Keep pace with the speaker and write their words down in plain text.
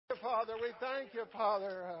Father. We thank you,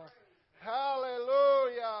 Father.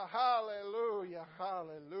 Hallelujah, hallelujah,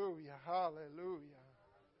 hallelujah, hallelujah.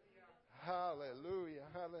 Hallelujah,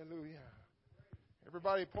 hallelujah.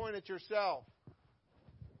 Everybody point at yourself.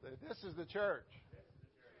 This is the church.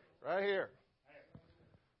 Right here.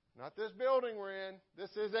 Not this building we're in.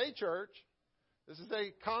 This is a church. This is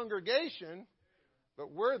a congregation.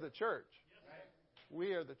 But we're the church.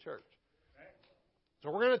 We are the church.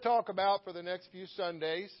 So we're going to talk about, for the next few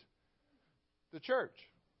Sundays, the church.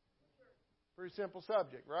 Pretty simple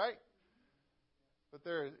subject, right? But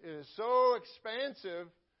it is so expansive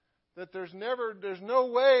that there's no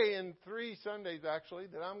way in 3 Sundays, actually,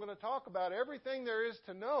 that I'm going to talk about everything there is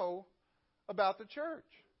to know about the church.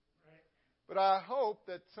 But I hope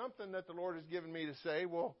that something that the Lord has given me to say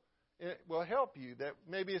will help you. That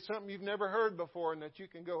maybe it's something you've never heard before, and that you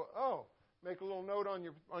can go, oh, make a little note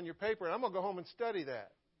on your paper, and I'm going to go home and study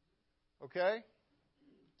that. Okay?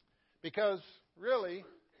 Because really,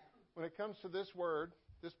 when it comes to this Word,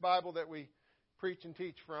 this Bible that we preach and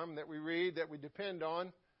teach from, that we read, that we depend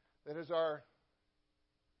on, that is our,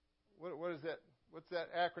 what is that? What's that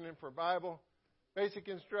acronym for Bible? Basic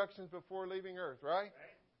instructions before leaving earth, right?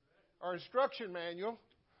 Our instruction manual.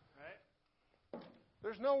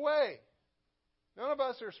 There's no way. None of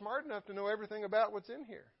us are smart enough to know everything about what's in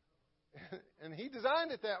here. And He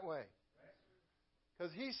designed it that way.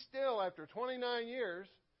 Because He's still, after 29 years,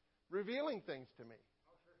 revealing things to me.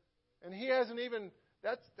 And He hasn't even,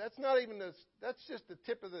 that's just the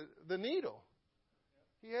tip of the needle.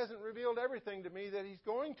 He hasn't revealed everything to me that He's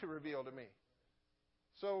going to reveal to me.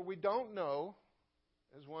 So we don't know,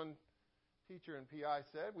 as one teacher in PI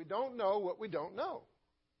said, we don't know what we don't know.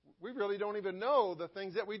 We really don't even know the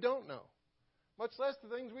things that we don't know, much less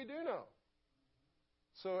the things we do know.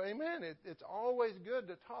 So, amen. It's always good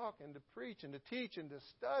to talk and to preach and to teach and to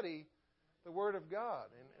study the Word of God.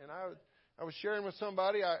 And I was sharing with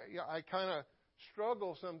somebody, I kind of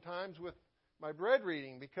struggle sometimes with my bread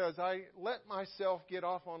reading because I let myself get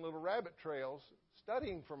off on little rabbit trails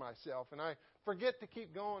studying for myself. And I forget to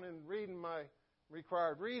keep going and reading my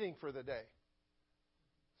required reading for the day.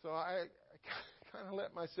 So I kind of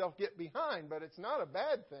let myself get behind, but it's not a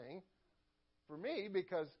bad thing for me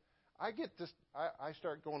because I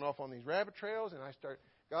start going off on these rabbit trails, and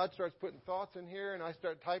God starts putting thoughts in here, and I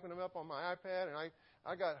start typing them up on my iPad, and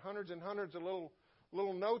I got hundreds and hundreds of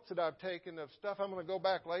little notes that I've taken of stuff I'm going to go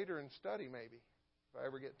back later and study maybe if I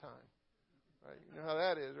ever get time. Right? You know how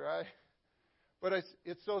that is, right? But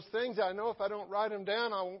it's those things I know if I don't write them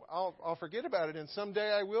down, I'll forget about it, and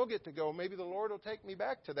someday I will get to go. Maybe the Lord will take me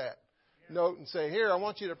back to that note and say, here, I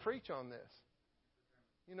want you to preach on this.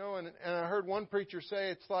 You know, and I heard one preacher say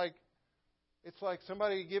it's like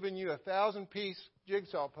somebody giving you a 1,000-piece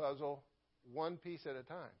jigsaw puzzle, one piece at a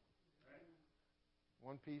time.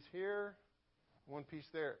 One piece here, one piece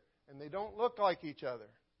there. And they don't look like each other.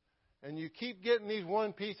 And you keep getting these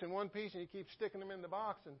one piece, and you keep sticking them in the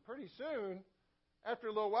box, and pretty soon, after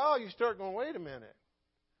a little while, you start going, wait a minute.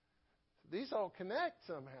 These all connect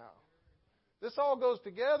somehow. This all goes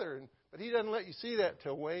together, but He doesn't let you see that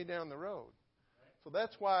till way down the road. So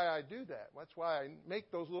that's why I do that. That's why I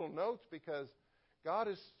make those little notes, because God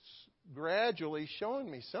is gradually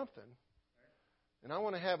showing me something. And I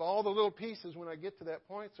want to have all the little pieces when I get to that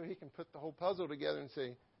point so He can put the whole puzzle together and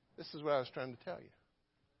say, this is what I was trying to tell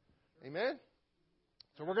you. Amen?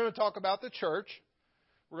 So we're going to talk about the church.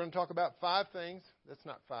 We're going to talk about 5 things. That's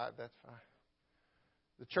not 5, that's 5.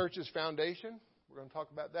 The church's foundation. We're going to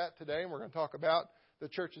talk about that today, and we're going to talk about the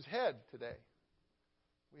church's head today.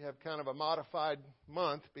 We have kind of a modified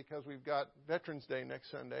month because we've got Veterans Day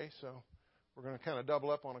next Sunday, so we're going to kind of double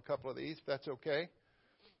up on a couple of these, if that's okay.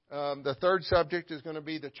 The third subject is going to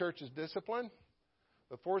be the church's discipline.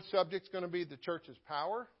 The fourth subject is going to be the church's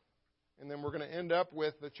power. And then we're going to end up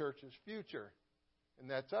with the church's future. And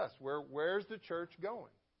that's us. Where's the church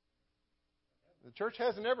going? The church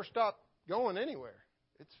hasn't ever stopped going anywhere.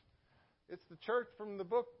 It's the church from the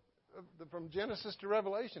book, from Genesis to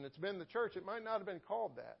Revelation. It's been the church. It might not have been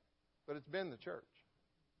called that, but it's been the church.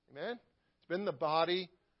 Amen? It's been the body,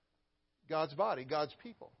 God's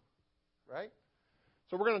people. Right?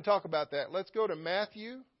 So we're going to talk about that. Let's go to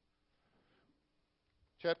Matthew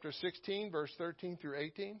chapter 16, verse 13 through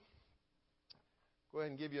 18. Go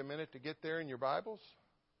ahead and give you a minute to get there in your Bibles,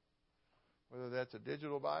 whether that's a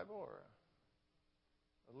digital Bible or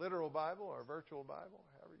a literal Bible or a virtual Bible,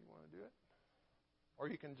 however you want to do it. Or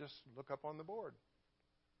you can just look up on the board,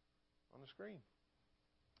 on the screen.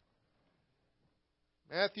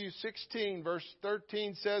 Matthew 16, verse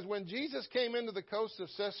 13 says, when Jesus came into the coast of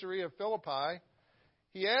Caesarea Philippi,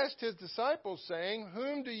 he asked his disciples, saying,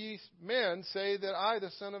 Whom do ye men say that I,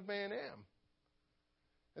 the Son of Man, am?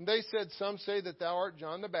 And they said, Some say that thou art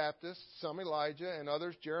John the Baptist, some Elijah, and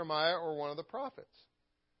others Jeremiah or one of the prophets.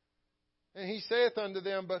 And he saith unto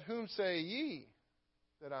them, But whom say ye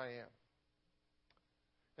that I am?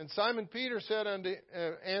 And Simon Peter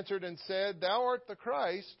answered and said, Thou art the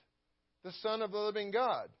Christ, the Son of the living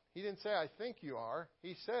God. He didn't say, I think you are.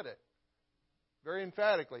 He said it very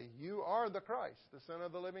emphatically. You are the Christ, the Son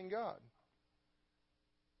of the living God.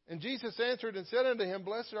 And Jesus answered and said unto him,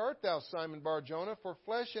 Blessed art thou, Simon Bar-Jonah, for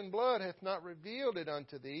flesh and blood hath not revealed it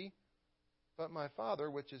unto thee, but my Father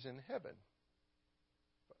which is in heaven.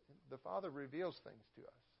 The Father reveals things to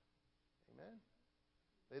us. Amen.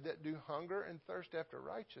 They that do hunger and thirst after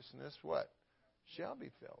righteousness, what? Shall be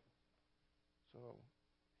filled. So,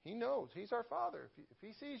 He knows. He's our Father. If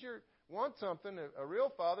He sees you want something, a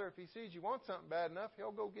real Father, if He sees you want something bad enough,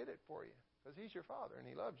 He'll go get it for you. Because He's your Father and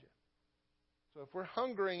He loves you. So if we're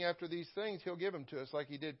hungering after these things, He'll give them to us like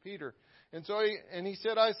He did Peter. And so He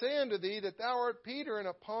said, I say unto thee that thou art Peter, and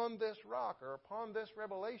upon this rock, or upon this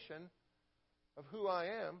revelation of who I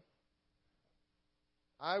am,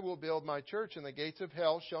 I will build my church, and the gates of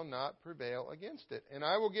hell shall not prevail against it. And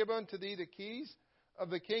I will give unto thee the keys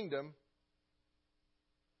of the kingdom,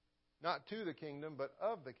 not to the kingdom, but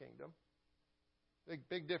of the kingdom.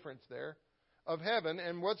 Big difference there. Of heaven.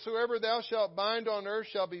 And whatsoever thou shalt bind on earth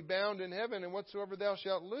shall be bound in heaven, and whatsoever thou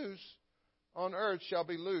shalt loose on earth shall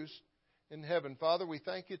be loosed in heaven. Father, we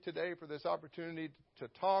thank you today for this opportunity to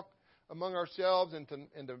talk among ourselves and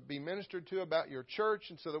to be ministered to about your church,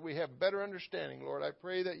 and so that we have better understanding. Lord, I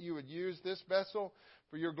pray that you would use this vessel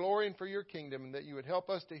for your glory and for your kingdom, and that you would help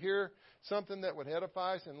us to hear something that would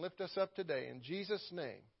edify us and lift us up today. In Jesus'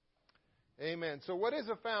 name, amen. So what is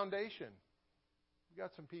a foundation? We've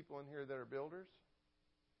got some people in here that are builders.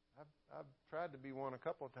 I've tried to be one a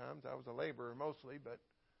couple of times. I was a laborer mostly, but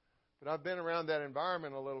I've been around that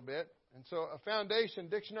environment a little bit. And so a foundation,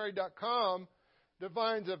 dictionary.com,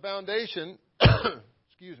 defines a foundation,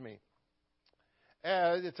 excuse me,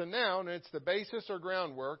 as it's a noun, and it's the basis or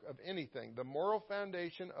groundwork of anything. The moral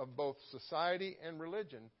foundation of both society and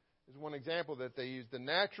religion is one example that they use. The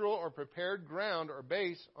natural or prepared ground or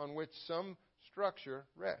base on which some structure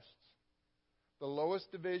rests. The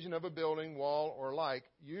lowest division of a building, wall, or like,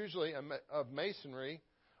 usually of masonry,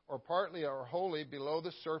 or partly or wholly below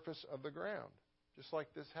the surface of the ground. Just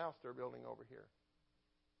like this house they're building over here.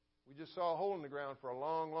 We just saw a hole in the ground for a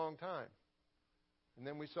long, long time. And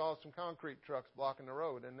then we saw some concrete trucks blocking the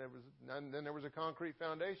road. And then there was a concrete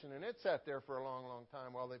foundation. And it sat there for a long, long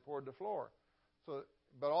time while they poured the floor. But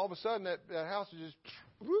all of a sudden, that house is just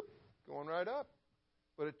whoop, going right up.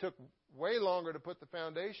 But it took way longer to put the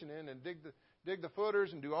foundation in and dig the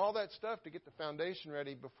footers and do all that stuff to get the foundation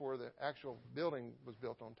ready before the actual building was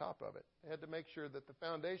built on top of it. They had to make sure that the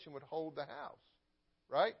foundation would hold the house.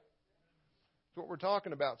 Right? That's what we're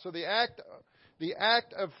talking about. So the act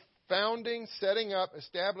of founding, setting up,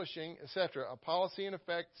 establishing, etc., a policy in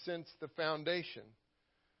effect since the foundation,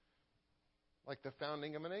 like the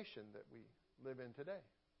founding of a nation that we live in today,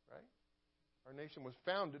 right? Our nation was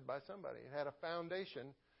founded by somebody. It had a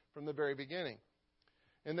foundation from the very beginning.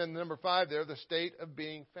 And then number 5 there, the state of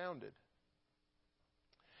being founded.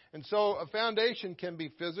 And so a foundation can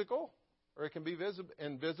be physical, or it can be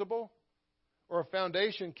invisible. Or a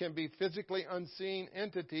foundation can be physically unseen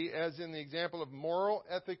entity, as in the example of moral,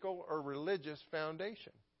 ethical, or religious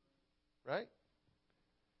foundation. Right?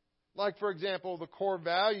 Like, for example, the core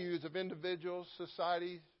values of individuals,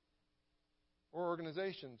 societies, or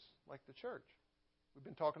organizations like the church. We've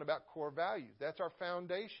been talking about core values. That's our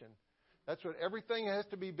foundation. That's what everything has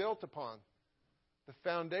to be built upon. The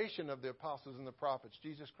foundation of the apostles and the prophets.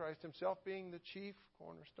 Jesus Christ Himself being the chief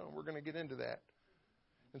cornerstone. We're going to get into that.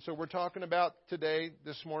 And so we're talking about today,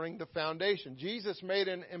 this morning, the foundation. Jesus made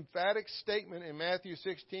an emphatic statement in Matthew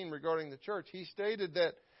 16 regarding the church. He stated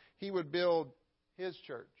that He would build His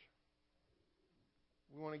church.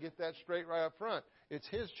 We want to get that straight right up front. It's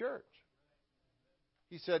His church.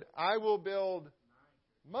 He said, I will build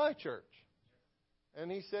my church. And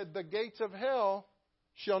He said, the gates of hell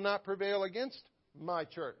shall not prevail against my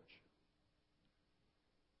church.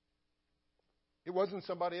 It wasn't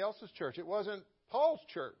somebody else's church. It wasn't Paul's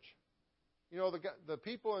church. You know, the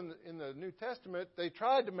people in the New Testament, they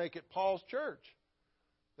tried to make it Paul's church.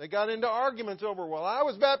 They got into arguments over, well, I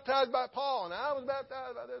was baptized by Paul, and I was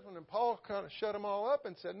baptized by this one. And Paul kind of shut them all up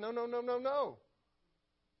and said, no.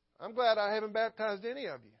 I'm glad I haven't baptized any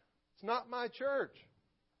of you. It's not my church.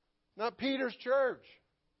 It's not Peter's church.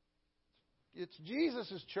 It's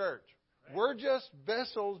Jesus' church. Right. We're just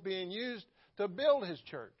vessels being used to build His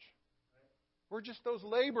church. We're just those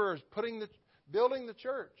laborers building the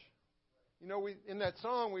church. You know, in that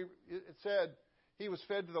song, it said he was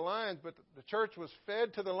fed to the lions, but the church was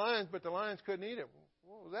fed to the lions, but the lions couldn't eat it.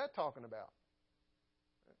 What was that talking about?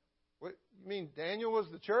 What, you mean Daniel was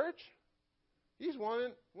the church? He's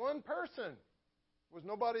one person. There was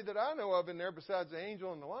nobody that I know of in there besides the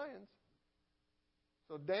angel and the lions.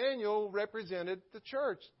 So Daniel represented the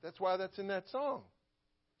church. That's why that's in that song.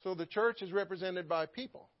 So the church is represented by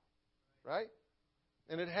people, right?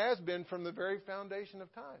 And it has been from the very foundation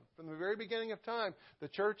of time. From the very beginning of time, the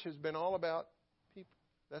church has been all about people.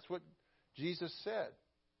 That's what Jesus said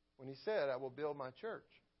when He said, I will build my church.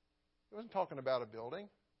 He wasn't talking about a building.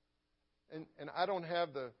 And I don't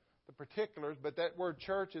have the particulars, but that word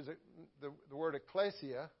church is the word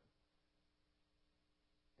ecclesia.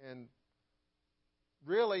 And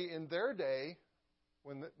really, in their day,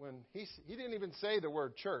 when he didn't even say the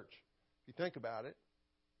word church, if you think about it.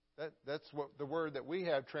 That's what the word that we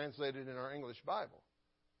have translated in our English Bible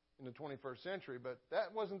in the 21st century, but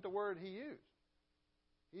that wasn't the word he used.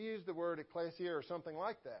 He used the word ecclesia or something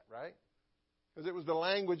like that, right? Because it was the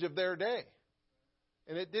language of their day.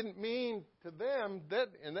 And it didn't mean to them that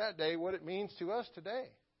in that day what it means to us today.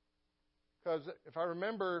 Because if I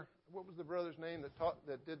remember, what was the brother's name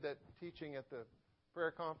that did that teaching at the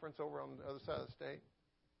prayer conference over on the other side of the state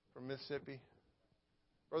from Mississippi?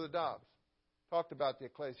 Brother Dobbs talked about the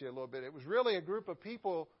ecclesia a little bit. It was really a group of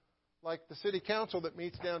people like the city council that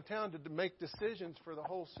meets downtown to make decisions for the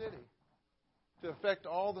whole city, to affect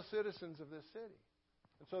all the citizens of this city.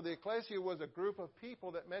 And so the ecclesia was a group of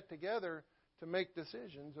people that met together to make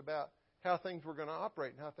decisions about how things were going to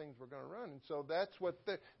operate and how things were going to run. And so that's what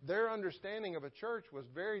their understanding of a church was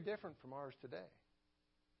very different from ours today.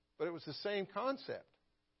 But it was the same concept.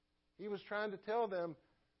 He was trying to tell them,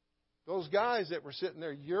 those guys that were sitting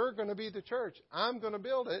there, you're going to be the church. I'm going to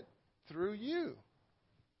build it through you.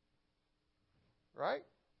 Right?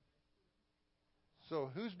 So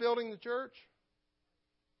who's building the church?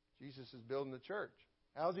 Jesus is building the church.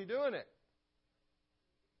 How's He doing it?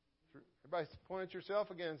 Everybody point at yourself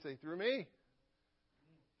again and say, through me.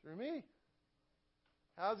 Through me.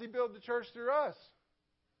 How's He build the church through us?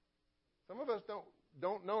 Some of us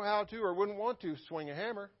don't know how to or wouldn't want to swing a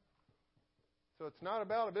hammer. So it's not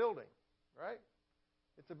about a building, right?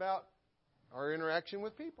 It's about our interaction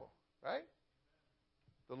with people, right?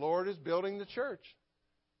 The Lord is building the church.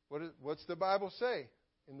 What's the Bible say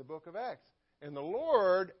in the book of Acts? And the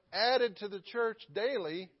Lord added to the church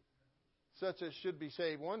daily such as should be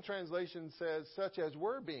saved. One translation says such as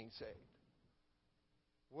were being saved.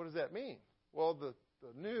 What does that mean? Well, the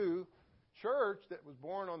new church that was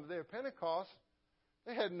born on the day of Pentecost,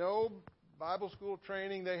 they had no Bible school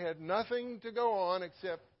training. They had nothing to go on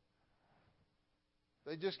except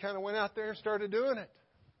they just kind of went out there and started doing it.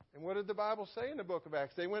 And what did the Bible say in the book of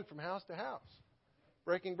Acts? They went from house to house,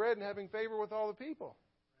 breaking bread and having favor with all the people.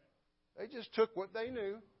 They just took what they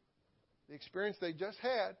knew, the experience they just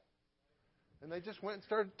had, and they just went and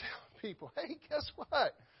started telling people, hey, guess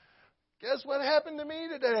what? Guess what happened to me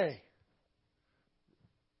today?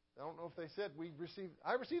 I don't know if they said,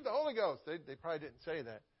 I received the Holy Ghost. They probably didn't say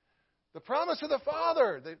that. The promise of the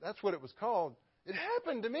Father. That's what it was called. It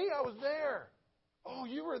happened to me. I was there. Oh,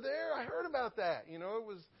 you were there? I heard about that. You know,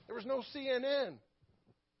 there was no CNN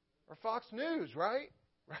or Fox News, right?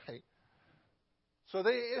 Right. So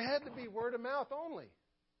it had to be word of mouth only.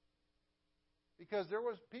 Because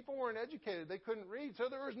people weren't educated. They couldn't read. So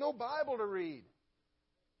there was no Bible to read.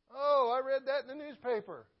 Oh, I read that in the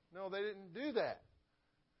newspaper. No, they didn't do that.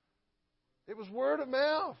 It was word of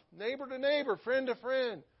mouth. Neighbor to neighbor, friend to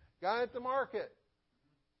friend. Guy at the market.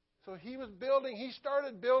 So he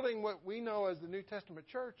started building what we know as the New Testament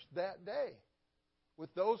church that day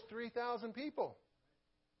with those 3,000 people.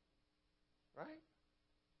 Right?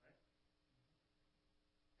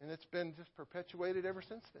 And it's been just perpetuated ever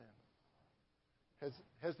since then.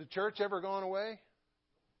 Has the church ever gone away?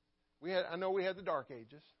 I know we had the Dark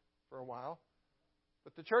Ages for a while,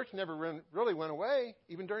 but the church never really went away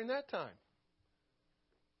even during that time.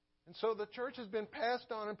 And so the church has been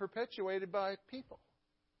passed on and perpetuated by people.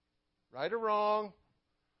 Right or wrong,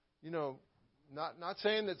 not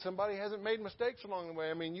saying that somebody hasn't made mistakes along the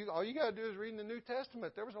way. I mean, all you got to do is read in the New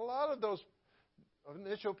Testament. There was a lot of those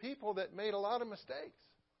initial people that made a lot of mistakes.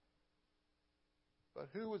 But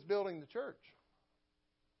who was building the church?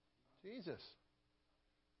 Jesus.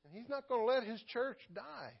 And He's not going to let His church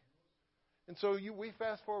die. And so we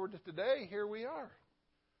fast forward to today, here we are.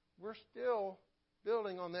 We're still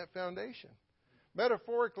building on that foundation.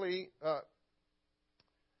 Metaphorically,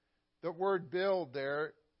 the word build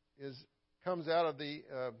there comes out of the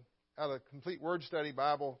Complete Word Study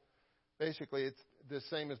Bible. basically it's the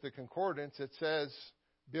same as the concordance. It says,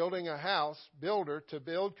 building a house, builder, to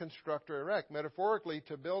build, construct, or erect. Metaphorically,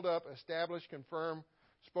 to build up, establish, confirm,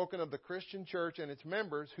 spoken of the Christian church and its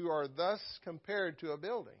members, who are thus compared to a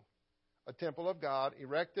building, a temple of God,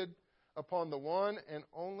 erected upon the one and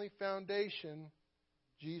only foundation,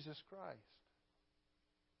 Jesus Christ.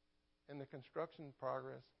 And the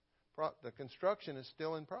construction is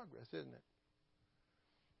still in progress, isn't it?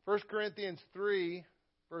 1 Corinthians 3,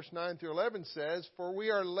 verse 9 through 11 says, for we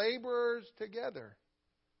are laborers together.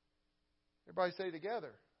 Everybody say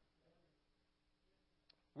together.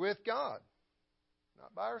 With God.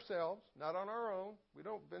 Not by ourselves, not on our own. We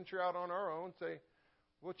don't venture out on our own and say,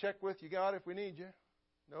 we'll check with you, God, if we need you.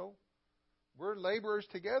 No. We're laborers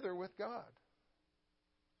together with God.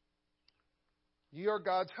 Ye are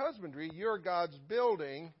God's husbandry, ye are God's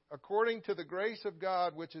building, according to the grace of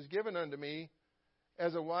God which is given unto me,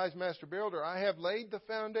 as a wise master builder. I have laid the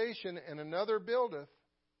foundation, and another buildeth,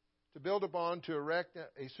 to build upon, to erect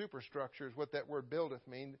a superstructure, is what that word buildeth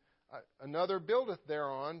means. Another buildeth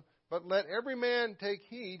thereon, but let every man take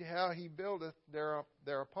heed how he buildeth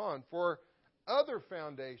thereupon. For other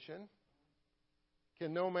foundation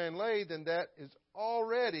can no man lay than that is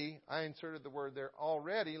already, I inserted the word there,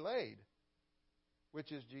 already laid,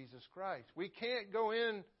 which is Jesus Christ. We can't go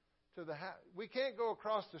in to the house. We can't go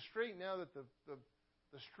across the street now that the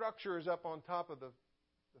structure is up on top of the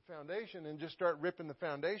foundation and just start ripping the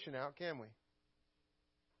foundation out, can we?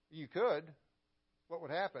 You could. What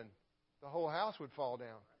would happen? The whole house would fall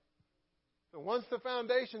down. So once the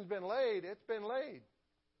foundation's been laid, it's been laid.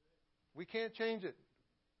 We can't change it.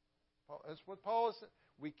 That's what Paul is saying.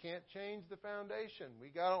 We can't change the foundation.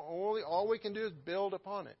 All we can do is build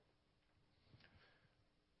upon it.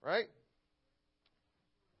 Right?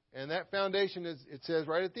 And that foundation is, it says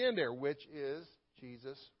right at the end there, which is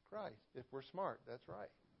Jesus Christ. If we're smart, that's right.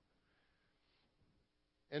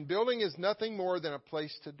 And building is nothing more than a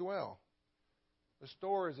place to dwell. The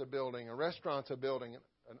store is a building, a restaurant's a building,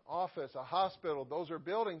 an office, a hospital. Those are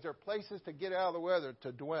buildings. They're places to get out of the weather,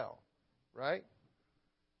 to dwell. Right?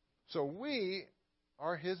 So we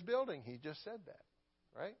are His building. He just said that.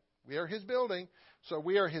 Right? We are His building. So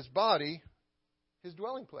we are His body, His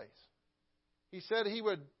dwelling place. He said He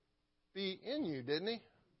would be in you, didn't He?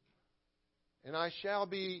 And I shall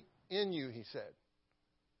be in you, He said.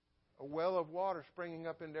 A well of water springing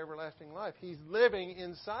up into everlasting life. He's living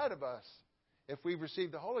inside of us. If we've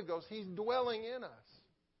received the Holy Ghost, He's dwelling in us.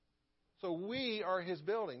 So we are His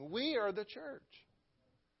building. We are the church.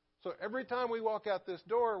 So every time we walk out this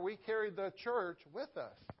door, we carry the church with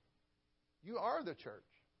us. You are the church.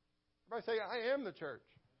 Everybody say, I am the church.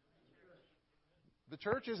 The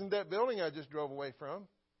church isn't that building I just drove away from.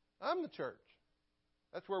 I'm the church.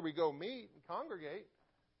 That's where we go meet and congregate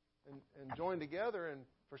and join together and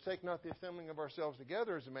forsake not the assembling of ourselves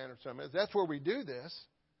together as a manner of some is. That's where we do this.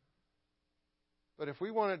 But if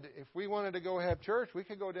we wanted to go have church, we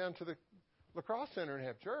could go down to the La Crosse Center and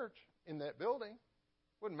have church in that building.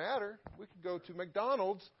 Wouldn't matter. We could go to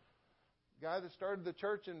McDonald's. The guy that started the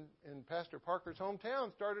church in Pastor Parker's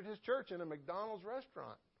hometown started his church in a McDonald's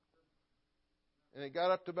restaurant. And it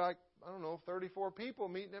got up to about, 34 people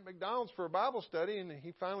meeting at McDonald's for a Bible study. And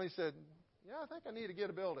he finally said, yeah, I think I need to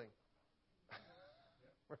get a building.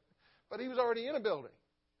 But he was already in a building.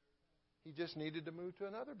 He just needed to move to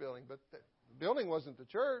another building. But the building wasn't the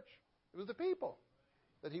church. It was the people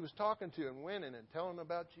that he was talking to and winning and telling them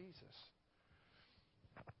about Jesus.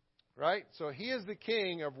 Right? So He is the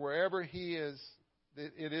King of wherever it is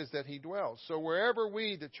that He dwells. So wherever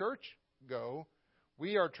we, the church, go,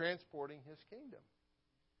 we are transporting His kingdom.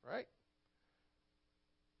 Right?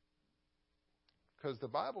 Because the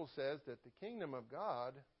Bible says that the kingdom of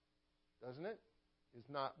God, doesn't it, is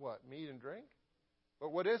not what? Meat and drink?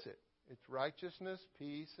 But what is it? It's righteousness,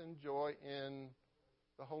 peace, and joy in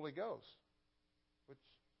the Holy Ghost, which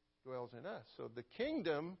dwells in us. So the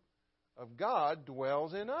kingdom of God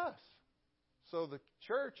dwells in us. So the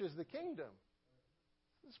church is the kingdom.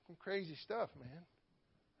 This is some crazy stuff, man.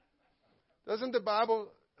 Doesn't the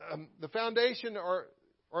Bible, the foundation or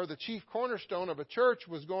the chief cornerstone of a church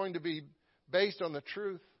was going to be based on the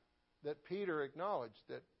truth that Peter acknowledged,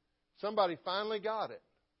 that somebody finally got it.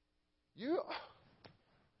 You're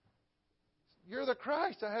the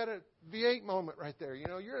Christ. I had a V8 moment right there.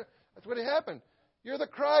 That's what happened. You're the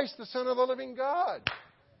Christ, the Son of the living God.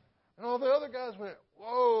 And all the other guys went,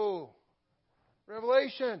 whoa,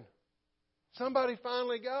 revelation. Somebody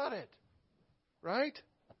finally got it. Right?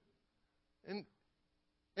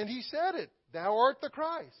 And he said it. Thou art the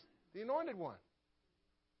Christ, the anointed one.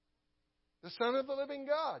 The Son of the living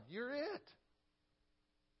God. You're it.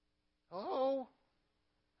 Oh.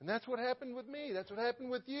 And that's what happened with me. That's what happened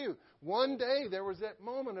with you. One day there was that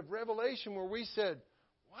moment of revelation where we said,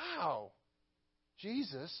 wow,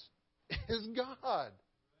 Jesus is God.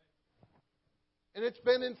 And it's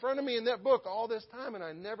been in front of me in that book all this time, and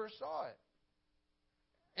I never saw it.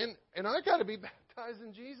 And I got to be baptized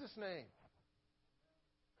in Jesus' name.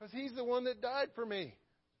 Because He's the one that died for me.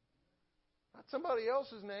 Not somebody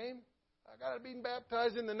else's name. I got to be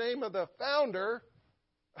baptized in the name of the founder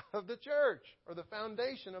of the church, or the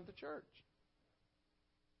foundation of the church.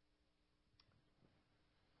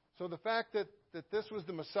 So the fact that this was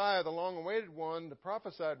the Messiah, the long-awaited one, the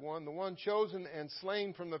prophesied one, the one chosen and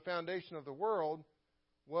slain from the foundation of the world,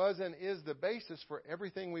 was and is the basis for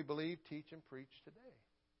everything we believe, teach, and preach today.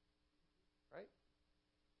 Right?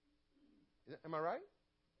 Am I right?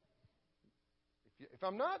 If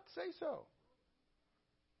I'm not, say so.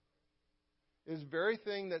 It is the very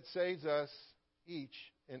thing that saves us each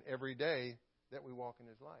and every day that we walk in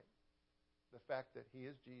His light. The fact that He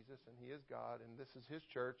is Jesus and He is God and this is His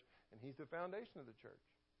church and He's the foundation of the church.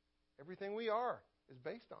 Everything we are is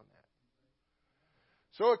based on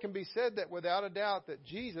that. So it can be said that without a doubt that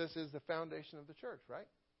Jesus is the foundation of the church, right?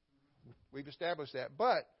 We've established that.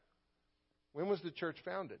 But when was the church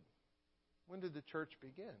founded? When did the church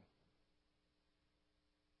begin?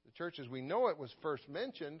 The church as we know it was first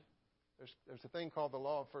mentioned. There's a thing called the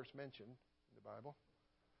law of first mention in the Bible.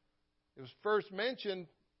 It was first mentioned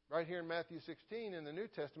right here in Matthew 16 in the New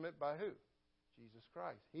Testament by who? Jesus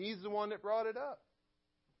Christ. He's the one that brought it up.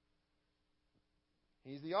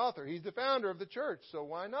 He's the author. He's the founder of the church. So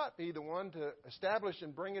why not be the one to establish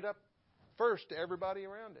and bring it up first to everybody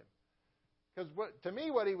around Him? Because to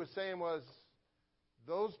me what He was saying was,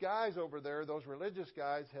 those guys over there, those religious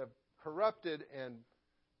guys, have corrupted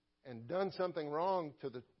and done something wrong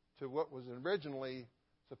to what was originally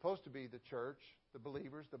supposed to be the church, the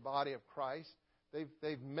believers, the body of Christ.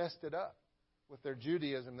 They've messed it up with their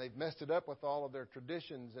Judaism. They've messed it up with all of their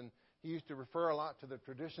traditions. And He used to refer a lot to the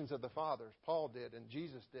traditions of the fathers. Paul did and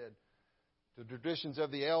Jesus did. The traditions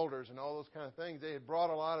of the elders and all those kind of things. They had brought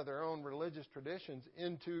a lot of their own religious traditions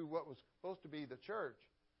into what was supposed to be the church.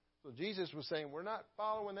 So Jesus was saying, we're not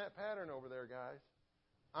following that pattern over there, guys.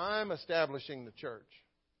 I'm establishing the church.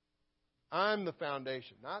 I'm the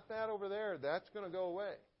foundation. Not that over there. That's going to go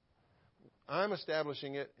away. I'm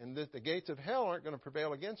establishing it, and that the gates of hell aren't going to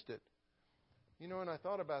prevail against it. You know, and I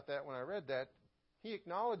thought about that when I read that. He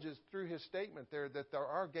acknowledges through his statement there that there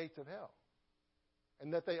are gates of hell.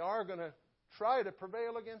 And that they are going to try to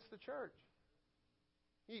prevail against the church.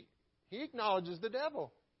 He acknowledges the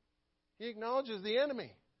devil. He acknowledges the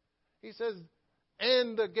enemy. He says,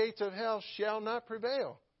 and the gates of hell shall not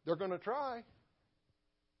prevail. They're going to try.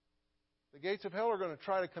 The gates of hell are going to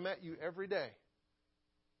try to come at you every day.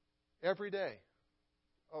 Every day.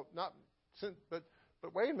 Oh,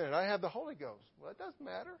 but wait a minute, I have the Holy Ghost. Well, it doesn't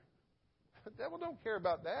matter. The devil don't care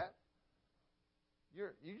about that.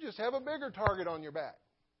 You just have a bigger target on your back.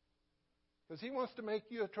 Because he wants to make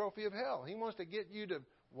you a trophy of hell. He wants to get you to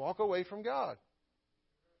walk away from God.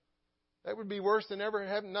 That would be worse than never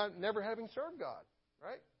having served God,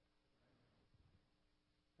 right?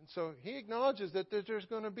 And so he acknowledges that there's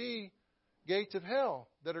going to be gates of hell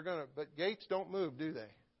that are going to, but gates don't move, do they?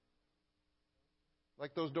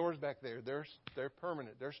 Like those doors back there, they're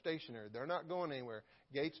permanent, they're stationary, they're not going anywhere.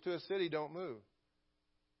 Gates to a city don't move.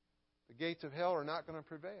 The gates of hell are not going to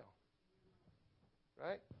prevail,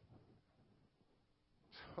 right?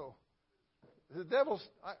 So the devil's,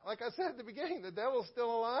 like I said at the beginning, the devil's still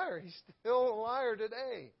a liar. He's still a liar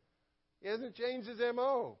today. He hasn't changed his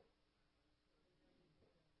M.O.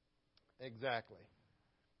 Exactly.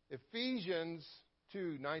 Ephesians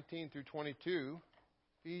 2:19 through 22.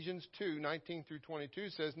 Ephesians 2:19 through 22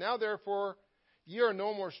 says, now therefore ye are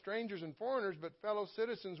no more strangers and foreigners, but fellow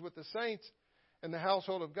citizens with the saints and the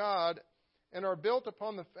household of God, and are built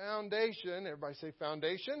upon the foundation, everybody say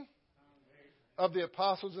foundation, of the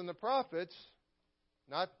apostles and the prophets.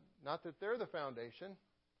 Not that they're the foundation.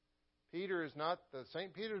 Peter is not, the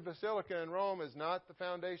St. Peter's Basilica in Rome is not the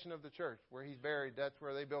foundation of the church. Where he's buried, that's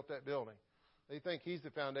where they built that building. They think he's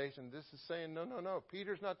the foundation. This is saying, no.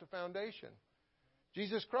 Peter's not the foundation.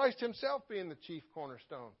 Jesus Christ Himself being the chief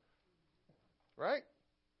cornerstone. Right?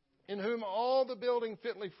 In whom all the building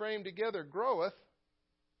fitly framed together groweth.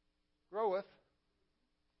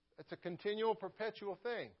 It's a continual, perpetual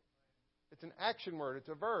thing. It's an action word. It's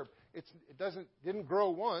a verb. It didn't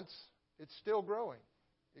grow once. It's still growing.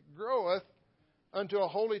 It groweth unto a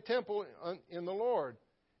holy temple in the Lord,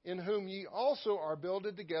 in whom ye also are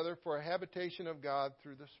builded together for a habitation of God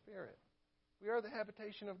through the Spirit. We are the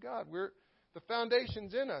habitation of God. The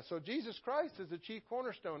foundation's in us. So Jesus Christ is the chief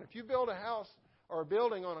cornerstone. If you build a house or a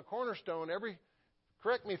building on a cornerstone,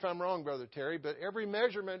 correct me if I'm wrong, Brother Terry, but every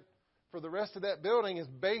measurement for the rest of that building is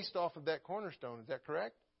based off of that cornerstone. Is that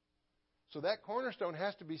correct? So that cornerstone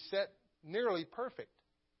has to be set nearly perfect.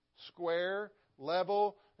 Square,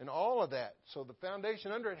 level, and all of that. So the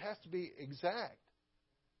foundation under it has to be exact.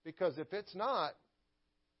 Because if it's not,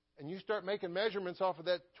 and you start making measurements off of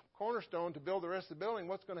that cornerstone to build the rest of the building,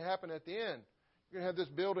 what's going to happen at the end? You're going to have this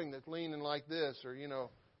building that's leaning like this, or,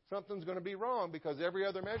 something's going to be wrong because every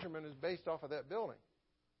other measurement is based off of that building.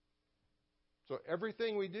 So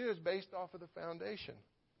everything we do is based off of the foundation.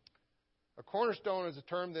 A cornerstone is a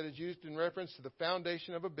term that is used in reference to the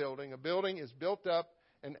foundation of a building. A building is built up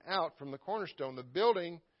and out from the cornerstone. The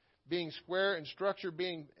building being square and structure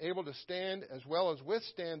being able to stand as well as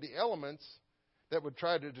withstand the elements that would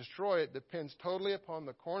try to destroy it depends totally upon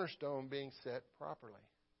the cornerstone being set properly.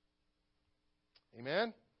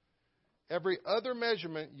 Amen? Every other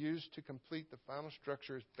measurement used to complete the final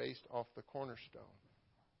structure is based off the cornerstone.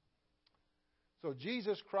 So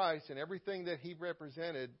Jesus Christ and everything that He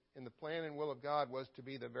represented in the plan and will of God was to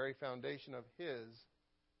be the very foundation of His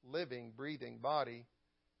living, breathing body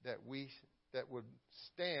that would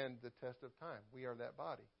stand the test of time. We are that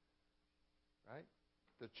body. Right?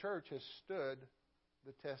 The church has stood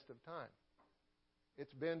the test of time.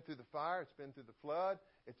 It's been through the fire. It's been through the flood.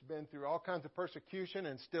 It's been through all kinds of persecution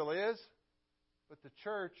and still is. But the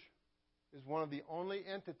church is one of the only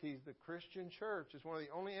entities, the Christian church is one of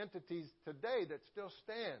the only entities today that still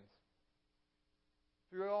stands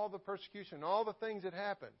through all the persecution, all the things that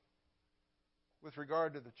happened with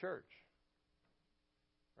regard to the church.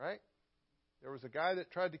 Right? There was a guy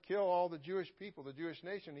that tried to kill all the Jewish people, the Jewish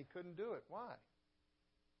nation. He couldn't do it. Why?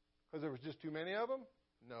 Because there was just too many of them?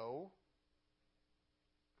 No.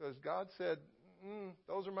 Because God said,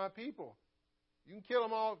 those are my people. You can kill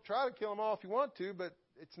them all, try to kill them all if you want to, but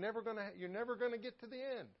you're never going to get to the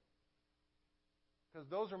end. Because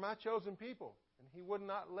those are my chosen people. And He would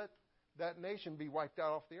not let that nation be wiped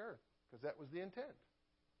out off the earth. Because that was the intent.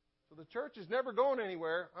 So the church is never going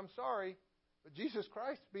anywhere. I'm sorry. But Jesus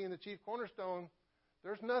Christ being the chief cornerstone,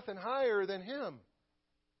 there's nothing higher than Him.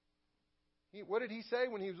 What did He say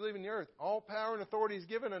when He was leaving the earth? All power and authority is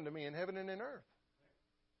given unto me in heaven and in earth.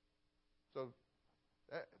 So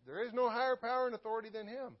there is no higher power and authority than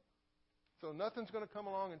Him. So nothing's going to come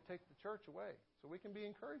along and take the church away. So we can be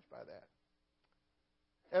encouraged by that.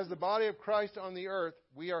 As the body of Christ on the earth,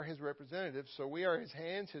 we are His representatives. So we are His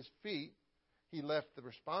hands, His feet. He left the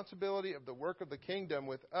responsibility of the work of the kingdom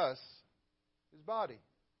with us, His body.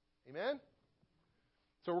 Amen?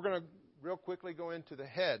 So we're going to real quickly go into the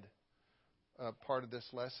head part of this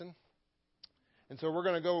lesson. And so we're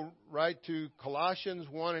going to go right to Colossians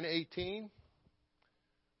 1 and 18.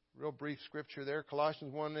 Real brief scripture there.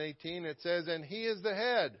 Colossians 1 and 18. It says, and He is the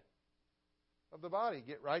head of the body.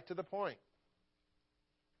 Get right to the point.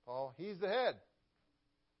 Paul, He's the head.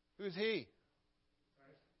 Who's He?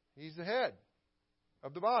 He's the head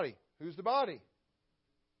of the body. Who's the body?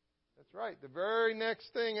 That's right. The very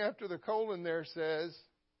next thing after the colon there says,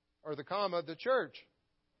 or the comma, the church.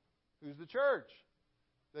 Who's the church?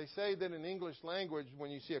 They say that in English language, when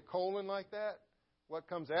you see a colon like that, what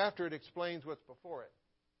comes after it explains what's before it.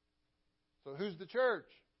 So who's the church?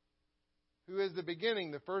 Who is the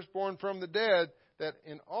beginning, the firstborn from the dead, that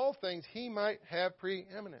in all things He might have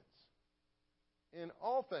preeminence. In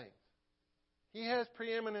all things. He has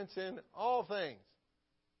preeminence in all things.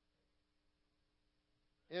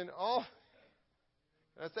 In all.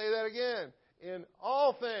 Can I say that again? In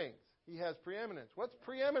all things, He has preeminence. What's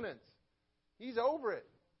preeminence? He's over it.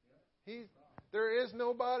 There is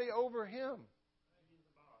nobody over Him.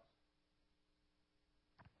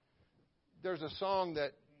 There's a song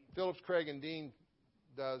that Phillips, Craig, and Dean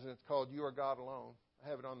does, and it's called You Are God Alone. I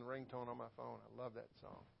have it on the ringtone on my phone. I love that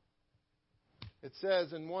song. It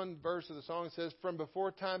says in one verse of the song, it says, from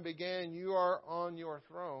before time began, you are on your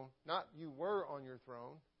throne. Not you were on your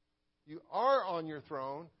throne. You are on your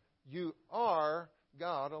throne. You are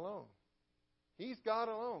God alone. He's God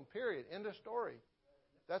alone, period. End of story.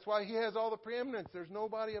 That's why He has all the preeminence. There's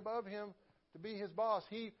nobody above Him to be His boss.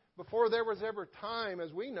 Before there was ever time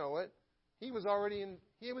as we know it, He was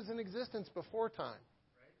in existence before time.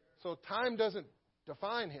 So time doesn't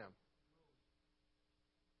define Him.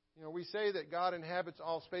 We say that God inhabits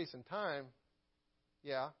all space and time.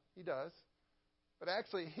 Yeah, He does. But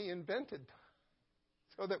actually, He invented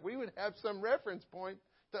time so that we would have some reference point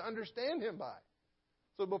to understand Him by.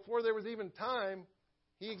 So before there was even time,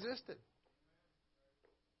 He existed.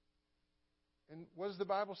 And what does the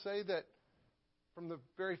Bible say? That from the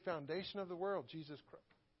very foundation of the world, Jesus Christ.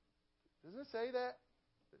 Doesn't it say that?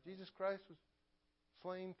 That Jesus Christ was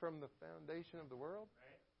slain from the foundation of the world.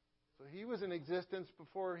 So He was in existence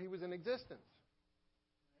before He was in existence.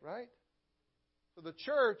 Right? So the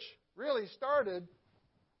church really started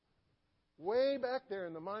way back there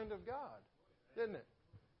in the mind of God, didn't it?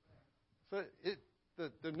 So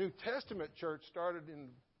the New Testament church started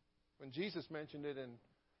when Jesus mentioned it in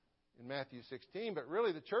Matthew 16, but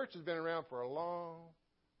really the church has been around for a long,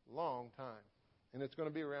 long time, and it's going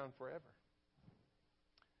to be around forever.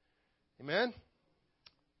 Amen?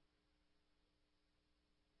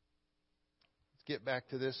 Let's get back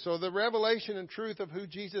to this. So the revelation and truth of who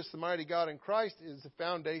Jesus, the mighty God in Christ, is the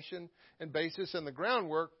foundation and basis and the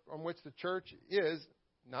groundwork on which the church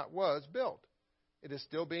was built. It is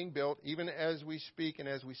still being built even as we speak and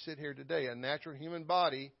as we sit here today. A natural human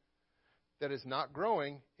body that is not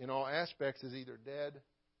growing in all aspects is either dead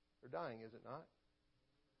or dying, is it not?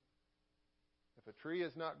 If a tree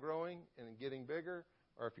is not growing and getting bigger,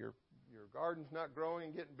 or if your garden's not growing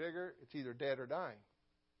and getting bigger, it's either dead or dying.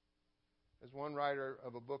 As one writer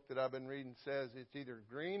of a book that I've been reading says, it's either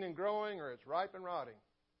green and growing or it's ripe and rotting.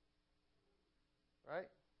 Right?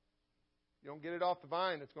 You don't get it off the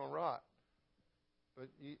vine, it's going to rot.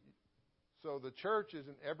 So the church is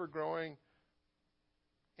an ever-growing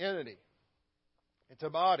entity. It's a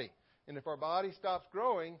body. And if our body stops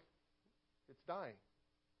growing, it's dying.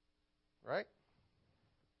 Right?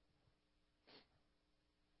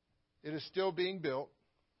 It is still being built.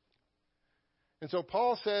 And so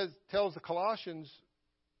Paul tells the Colossians,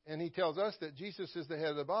 and he tells us that Jesus is the head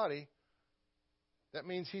of the body. That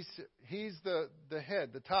means he's the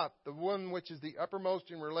head, the top, the one which is the uppermost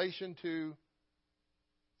in relation to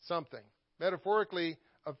something. Metaphorically,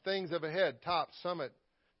 of things of a head, top, summit.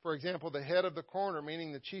 For example, the head of the corner,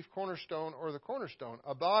 meaning the chief cornerstone or the cornerstone.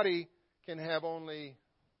 A body can have only,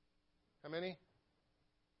 how many?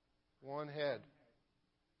 One head.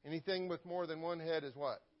 Anything with more than one head is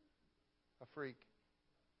what? A freak.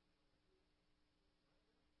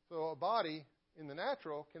 So a body in the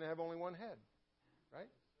natural can have only one head. Right?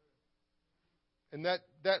 And that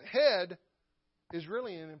head is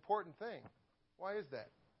really an important thing. Why is that?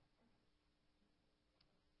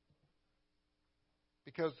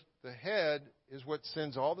 Because the head is what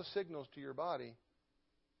sends all the signals to your body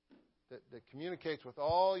that communicates with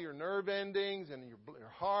all your nerve endings and your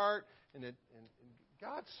heart. And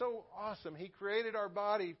God's so awesome. He created our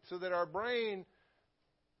body so that our brain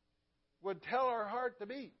would tell our heart to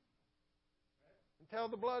beat and tell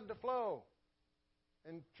the blood to flow.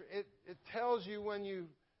 And it tells you when you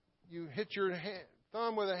hit your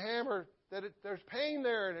thumb with a hammer that there's pain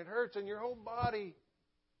there and it hurts, and your whole body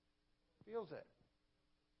feels it.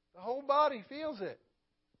 The whole body feels it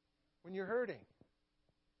when you're hurting.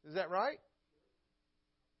 Is that right?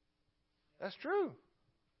 That's true.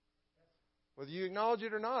 Whether you acknowledge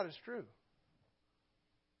it or not, it's true.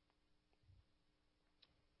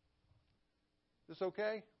 Is this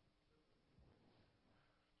okay?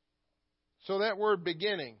 So that word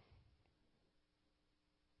beginning,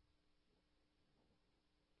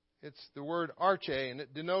 it's the word arche, and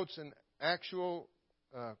it denotes an actual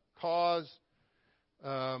cause.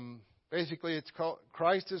 Basically,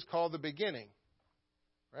 Christ is called the beginning,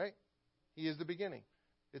 right? He is the beginning.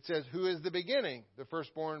 It says, who is the beginning? The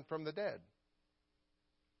firstborn from the dead.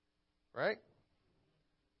 Right?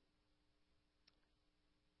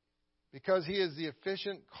 Because He is the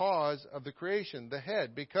efficient cause of the creation, the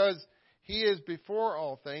head. Because He is before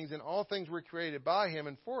all things, and all things were created by Him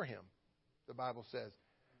and for Him, the Bible says.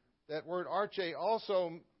 That word arche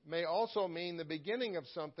may also mean the beginning of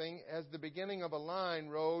something, as the beginning of a line,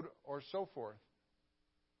 road, or so forth.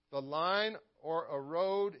 The line or a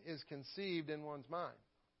road is conceived in one's mind.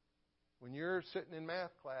 When you're sitting in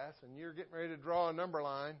math class and you're getting ready to draw a number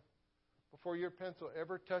line, before your pencil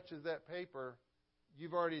ever touches that paper,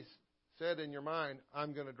 you've already said in your mind,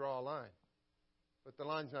 I'm going to draw a line. But the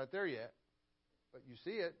line's not there yet. But you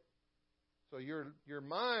see it. So your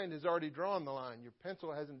mind has already drawn the line. Your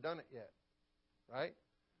pencil hasn't done it yet. Right?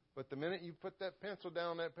 But the minute you put that pencil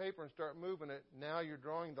down on that paper and start moving it, now you're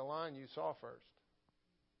drawing the line you saw first.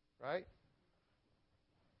 Right?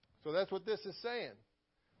 So that's what this is saying.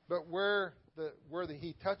 But where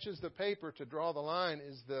he touches the paper to draw the line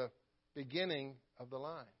is the beginning of the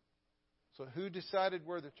line. So who decided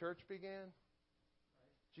where the church began?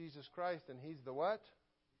 Jesus Christ. And He's the what?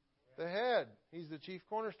 The head. He's the chief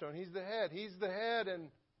cornerstone. He's the head. He's the head, and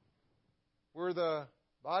we're the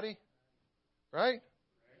body. Right?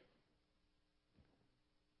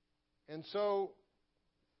 And so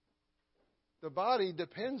the body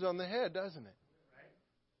depends on the head, doesn't it?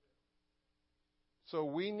 So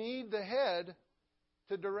we need the head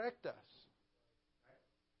to direct us.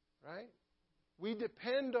 Right? We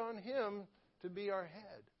depend on Him to be our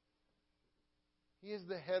head. He is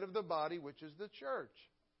the head of the body, which is the church.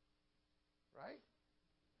 Right?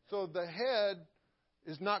 So the head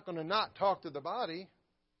is not going to not talk to the body.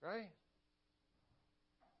 Right?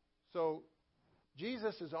 So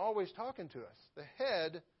Jesus is always talking to us. The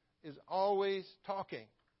head is always talking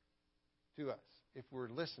to us if we're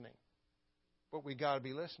listening. But we got to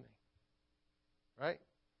be listening. Right?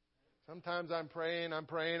 Sometimes I'm praying, and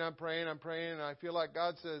I feel like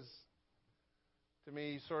God says to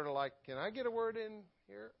me, sort of like, can I get a word in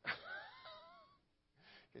here?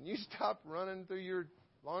 Can you stop running through your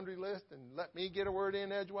laundry list and let me get a word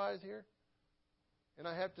in edgewise here? And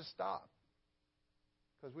I have to stop.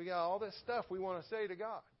 Because we got all this stuff we want to say to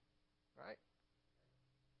God. Right?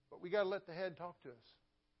 But we got to let the head talk to us.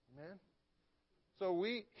 Amen? So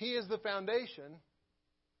He is the foundation,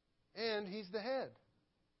 and He's the head.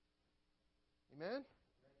 Amen?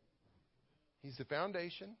 He's the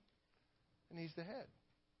foundation, and He's the head.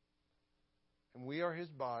 And we are His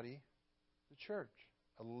body, the church.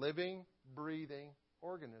 A living, breathing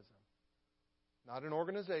organism. Not an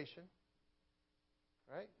organization.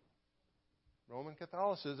 Right? Roman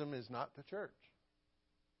Catholicism is not the church.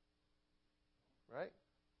 Right?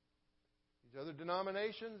 These other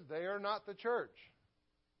denominations, they are not the church.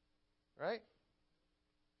 Right?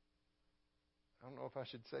 I don't know if I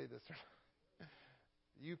should say this or not.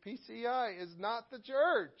 UPCI is not the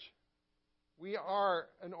church. We are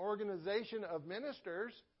an organization of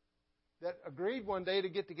ministers that agreed one day to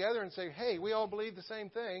get together and say, hey, we all believe the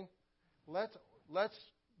same thing. Let's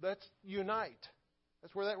unite.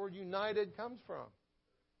 That's where that word united comes from.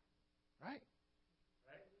 Right?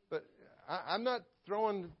 But I'm not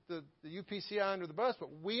throwing the UPCI under the bus, but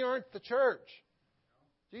we aren't the church.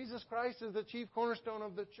 Jesus Christ is the chief cornerstone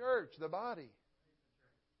of the church, the body.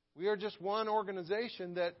 We are just one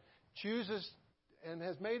organization that chooses and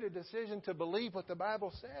has made a decision to believe what the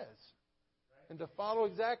Bible says and to follow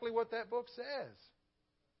exactly what that book says.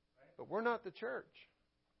 But we're not the church.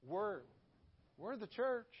 We're the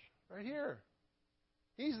church right here.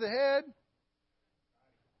 He's the head.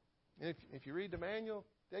 And if you read the manual,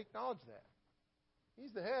 they acknowledge that.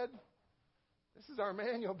 He's the head. This is our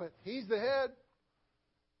manual, but He's the head.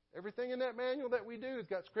 Everything in that manual that we do has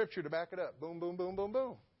got Scripture to back it up. Boom, boom, boom, boom,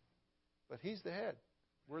 boom. But He's the head.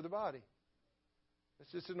 We're the body.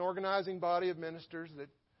 It's just an organizing body of ministers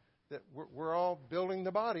that we're all building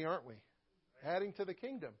the body, aren't we? Adding to the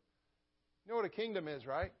kingdom. You know what a kingdom is,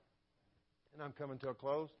 right? And I'm coming to a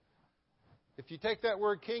close. If you take that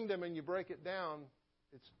word kingdom and you break it down,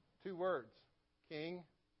 it's two words. King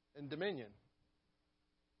and dominion.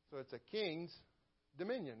 So it's a king's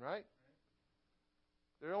dominion, right?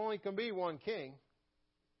 There only can be one king,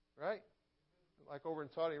 right? Like over in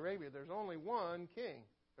Saudi Arabia, there's only one king.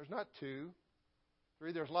 There's not two,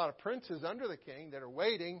 three. There's a lot of princes under the king that are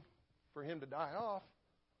waiting for him to die off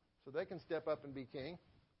so they can step up and be king.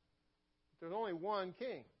 There's only one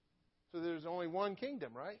king. So there's only one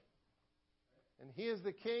kingdom, right? And He is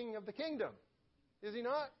the king of the kingdom. Is He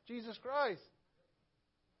not? Jesus Christ.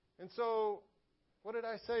 And so, what did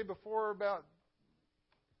I say before about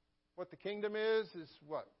what the kingdom is? Is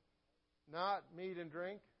what? Not meat and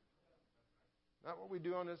drink. Not what we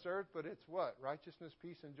do on this earth, but it's what? Righteousness,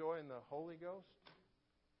 peace, and joy in the Holy Ghost.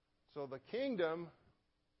 So the kingdom,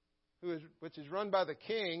 which is run by the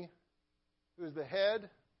king, who is the head,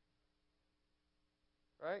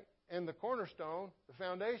 right? And the cornerstone, the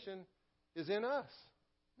foundation, is in us.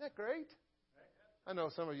 Isn't that great? I know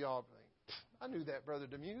some of y'all think, I knew that, Brother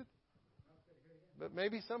Demuth. But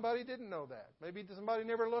maybe somebody didn't know that. Maybe somebody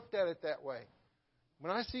never looked at it that way.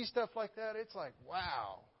 When I see stuff like that, it's like,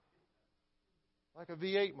 wow. Like a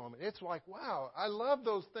V8 moment. It's like, wow, I love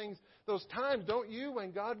those things, those times, don't you,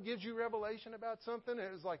 when God gives you revelation about something?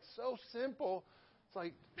 It was like so simple. It's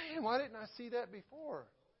like, man, why didn't I see that before?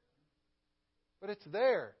 But it's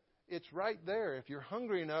there. It's right there. If you're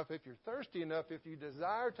hungry enough, if you're thirsty enough, if you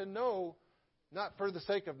desire to know, not for the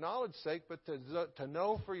sake of knowledge's sake, but to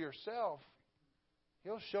know for yourself,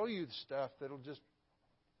 He'll show you the stuff that'll just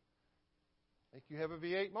make you have a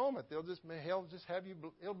V8 moment. He'll just have you,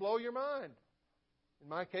 He'll blow your mind. In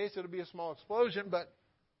my case, it'll be a small explosion, but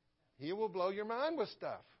He will blow your mind with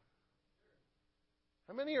stuff.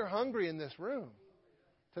 How many are hungry in this room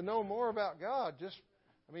to know more about God?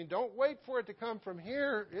 Don't wait for it to come from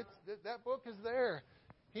here. That book is there.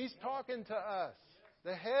 He's talking to us.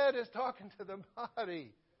 The head is talking to the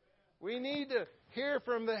body. We need to hear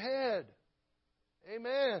from the head.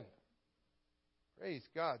 Amen. Praise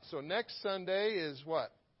God. So next Sunday is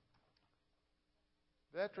what?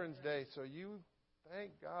 Veterans Day. So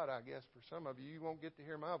thank God, I guess, for some of you, you won't get to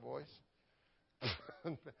hear my voice.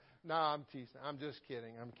 No, I'm teasing. I'm just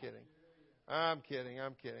kidding. I'm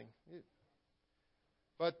kidding.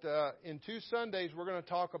 But in 2 Sundays, we're going to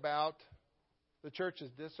talk about the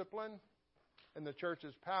church's discipline and the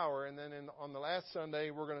church's power. And then on the last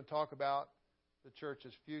Sunday, we're going to talk about the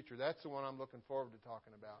church's future. That's the one I'm looking forward to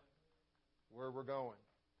talking about, where we're going.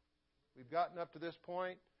 We've gotten up to this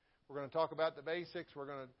point. We're going to talk about the basics. We're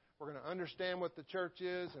going to understand what the church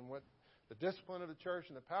is and what the discipline of the church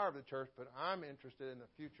and the power of the church. But I'm interested in the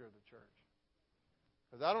future of the church,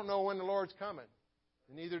 because I don't know when the Lord's coming,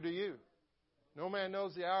 and neither do you. No man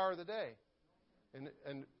knows the hour of the day.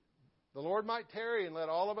 And the Lord might tarry and let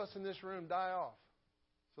all of us in this room die off.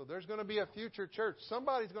 So there's going to be a future church.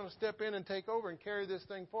 Somebody's going to step in and take over and carry this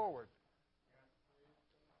thing forward.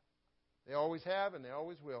 They always have and they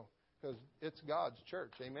always will, because it's God's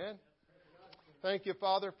church. Amen? Thank you,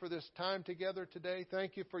 Father, for this time together today.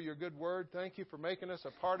 Thank you for your good word. Thank you for making us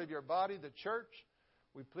a part of your body, the church.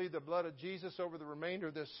 We plead the blood of Jesus over the remainder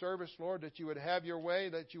of this service, Lord, that you would have your way,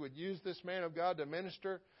 that you would use this man of God to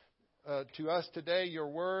minister to us today your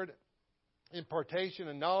word, impartation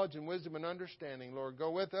and knowledge and wisdom and understanding. Lord, go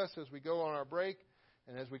with us as we go on our break.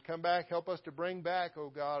 And as we come back, help us to bring back, oh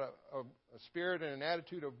God, a spirit and an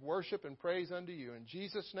attitude of worship and praise unto you. In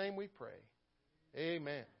Jesus' name we pray.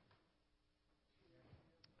 Amen.